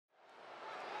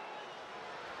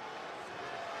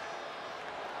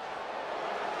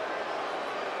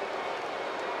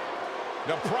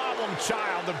the problem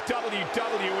child of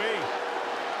WWE.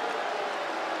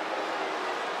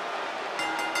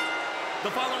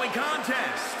 The following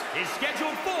contest is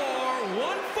scheduled for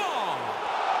one fall.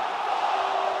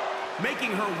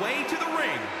 Making her way to the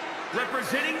ring,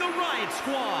 representing the Riott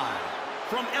Squad,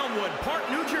 from Elmwood Park,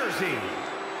 New Jersey,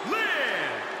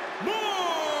 Liv Morgan!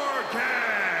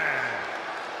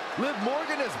 Liv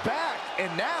Morgan is back,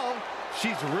 and now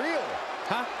she's real.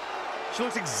 Huh? She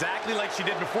looks exactly like she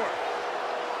did before.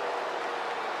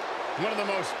 One of the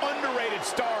most underrated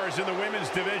stars in the women's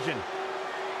division.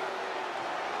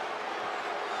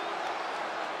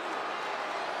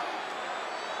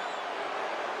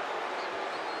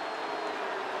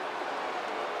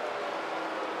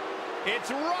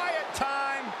 It's Riott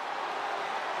time!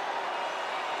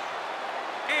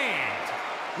 And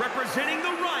representing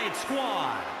the Riott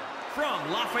Squad,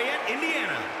 from Lafayette,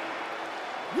 Indiana,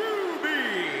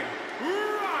 Ruby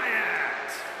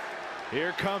Riott!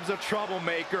 Here comes a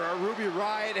troublemaker. Ruby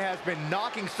Riott has been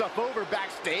knocking stuff over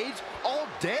backstage all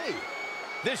day.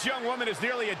 This young woman has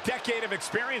nearly a decade of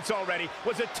experience already,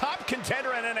 was a top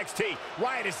contender in NXT.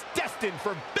 Riott is destined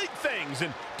for big things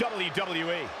in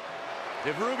WWE.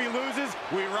 If Ruby loses,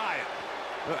 we riot.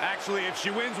 Actually, if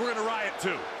she wins, we're gonna riot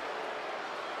too.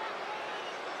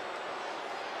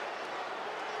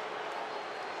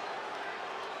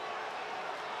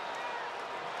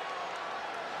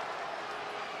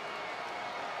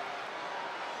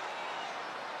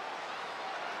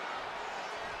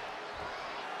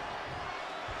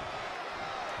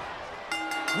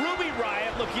 Ruby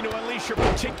Riott looking to unleash her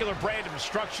particular brand of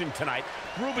destruction tonight.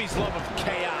 Ruby's love of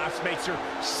chaos makes her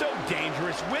so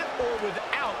dangerous with or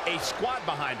without a squad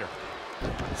behind her.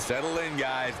 Settle in,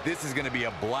 guys. This is going to be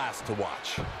a blast to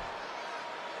watch.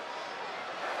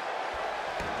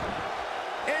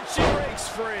 And she breaks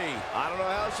free. I don't know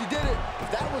how she did it,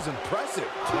 but that was impressive.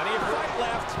 Plenty of fight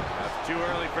left. That's too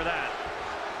early for that.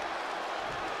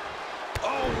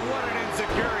 Oh, what an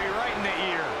insecurity right in the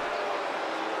ear.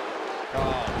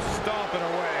 Oh, stomping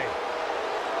away.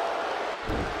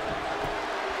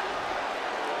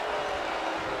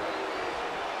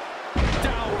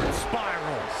 Downward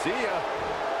spiral. See ya.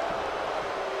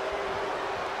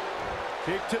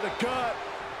 Kick to the gut.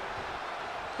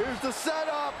 Here's the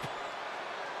setup.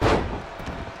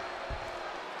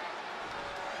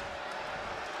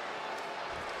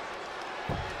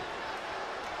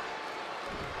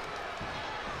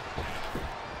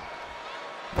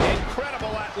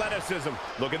 Incredible athleticism.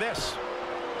 Look at this.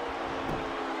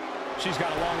 She's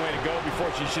got a long way to go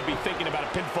before she should be thinking about a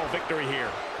pinfall victory here.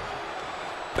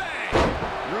 Bang!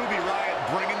 Ruby Riott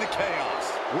bringing the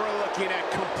chaos. We're looking at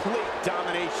complete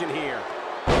domination here.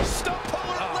 Stump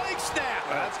pulling a leg snap.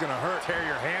 That's going to hurt. Tear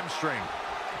your hamstring.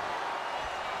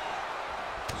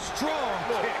 Strong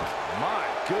kick. My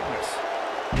goodness.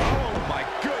 Oh, my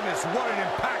goodness. What an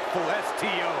impactful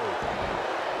STO.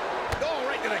 Oh,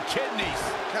 right to the kidneys.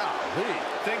 Golly.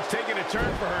 Things taking a turn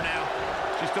for her now.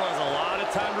 She still has a lot of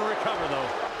time to recover,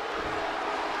 though.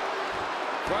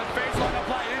 Front face lock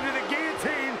applied into the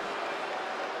guillotine.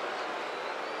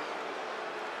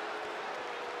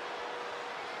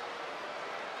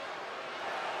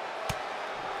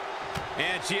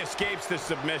 And she escapes the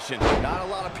submission. Not a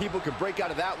lot of people can break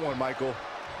out of that one, Michael.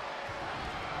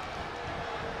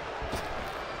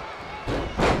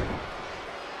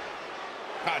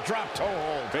 Drop toe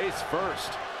hold. Face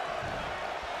first.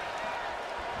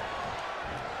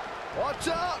 Watch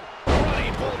out!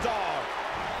 Running bulldog.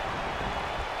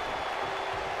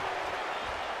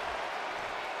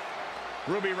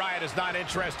 Ruby Riott is not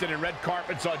interested in red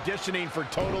carpets, auditioning for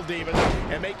Total Divas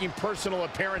and making personal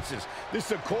appearances. This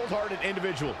is a cold-hearted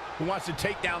individual who wants to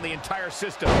take down the entire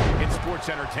system in sports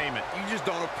entertainment. You just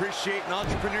don't appreciate an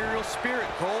entrepreneurial spirit,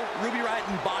 Cole. Ruby Riott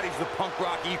embodies the punk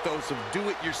rock ethos of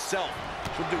do-it-yourself.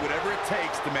 She'll do whatever it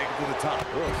takes to make it to the top.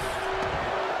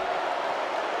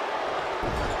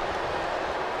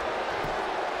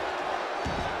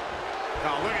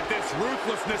 Now look at this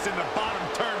ruthlessness in the bottom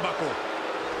turnbuckle.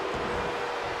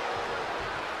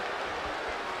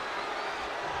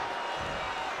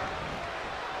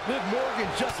 Liv Morgan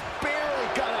just barely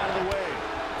got out of the way.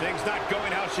 Things not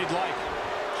going how she'd like.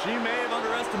 She may have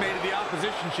underestimated the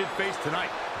opposition she'd face tonight.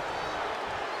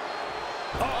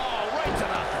 Oh, right to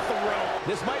the throat.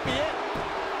 This might be it.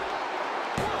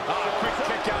 Quick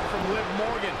kick out from Liv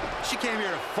Morgan. She came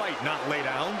here to fight, not lay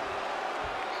down.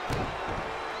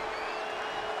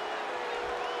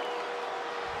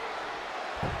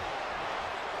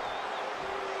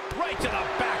 Right to the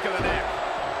back of the neck.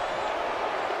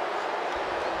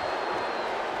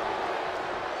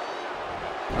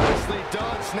 Nicely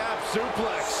done, snap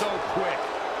suplex. So quick.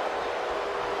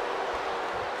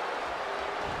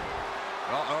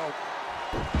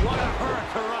 What a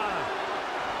hurricanrana.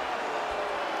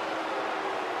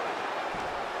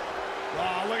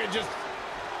 Oh, look at just...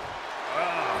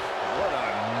 Oh, what a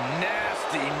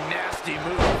nasty, nasty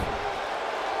move.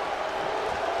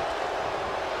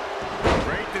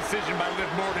 Great decision by Liv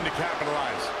Morgan to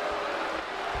capitalize.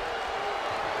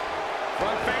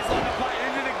 Front face on the fight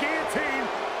into the guillotine.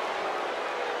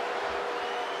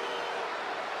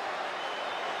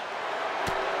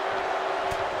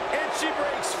 And she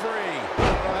breaks free. I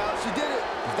don't know how she did it,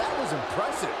 but that was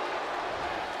impressive.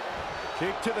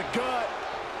 Kick to the gut.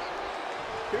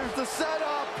 Here's the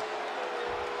setup.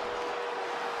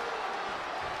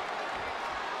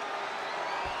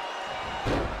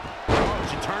 Oh,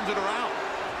 she turns it around.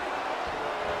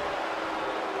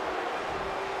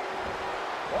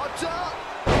 Watch out.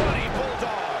 Bloody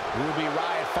bulldog. Ruby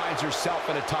Riott finds herself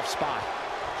in a tough spot.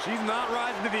 She's not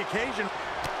rising to the occasion.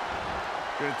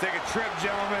 Gonna take a trip,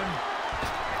 gentlemen.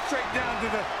 Straight down to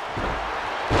the...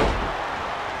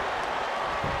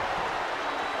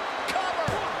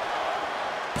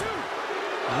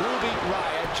 Ruby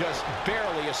Riott just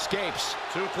barely escapes.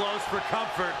 Too close for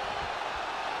comfort.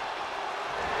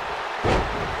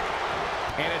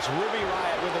 And it's Ruby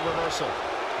Riott with a reversal.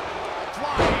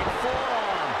 Flying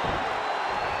forearm.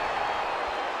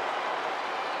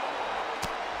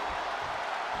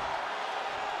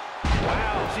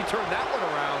 Wow, she turned that one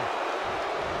around.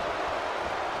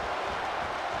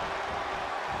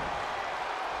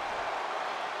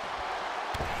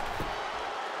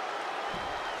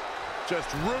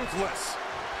 Just ruthless.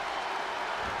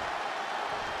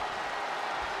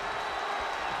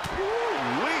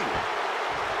 Woo-wee.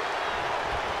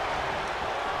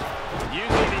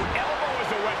 Using the elbow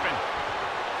as a weapon.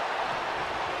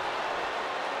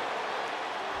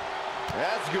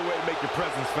 That's a good way to make your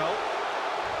presence felt.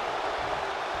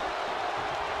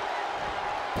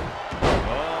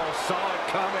 Oh, saw it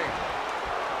coming.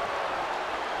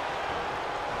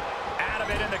 Out of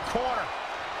it in the corner.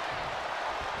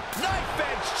 Knife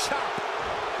edge chop.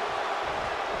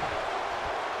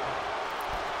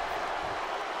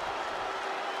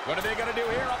 What are they going to do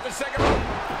here off the second rope?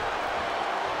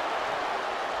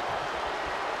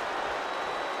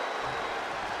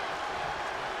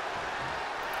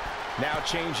 Now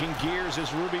changing gears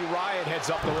as Ruby Riott heads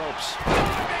up the ropes.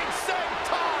 Big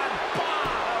senton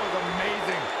bomb. That was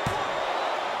amazing.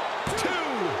 Two.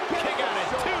 Kick out at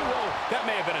two. Oh, that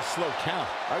may have been a slow count.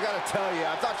 I gotta tell you,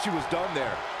 I thought she was done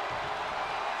there.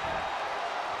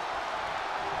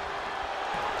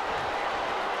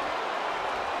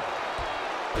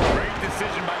 Great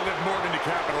decision by Liv Morgan to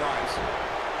capitalize.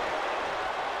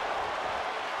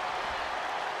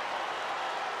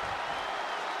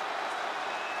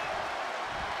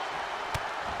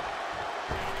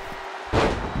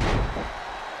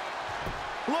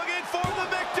 Looking for the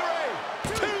victory.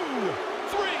 2, 3.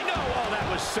 No. Oh, that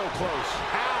was so close.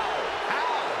 How?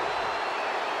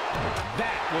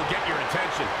 That will get your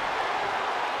attention.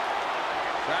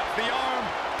 That's the arm.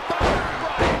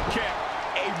 Riott kick.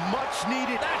 A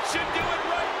much-needed... That should do it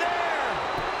right there.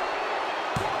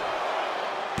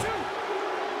 2,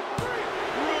 3.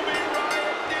 Ruby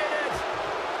Riott did it.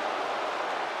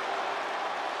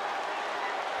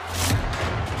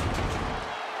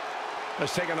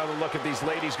 Let's take another look at these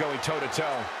ladies going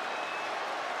toe-to-toe.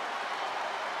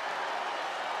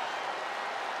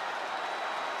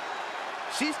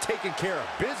 She's taking care of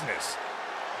business.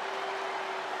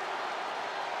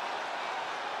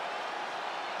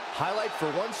 Highlight for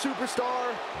one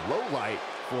superstar, low light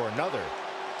for another.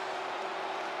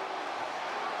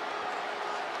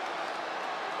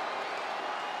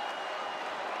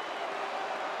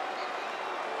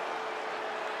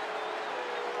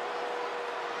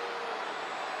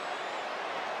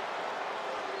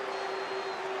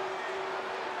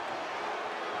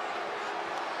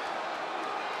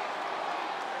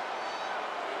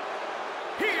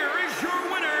 Here is your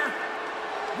winner,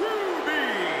 Ruby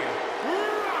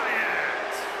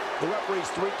Riott. The referee's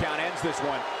 3 count ends this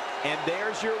one. And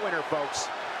there's your winner, folks.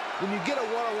 When you get a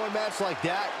one-on-one match like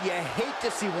that, you hate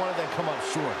to see one of them come up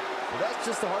short. But that's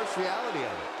just the harsh reality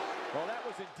of it. Well, that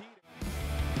was indeed...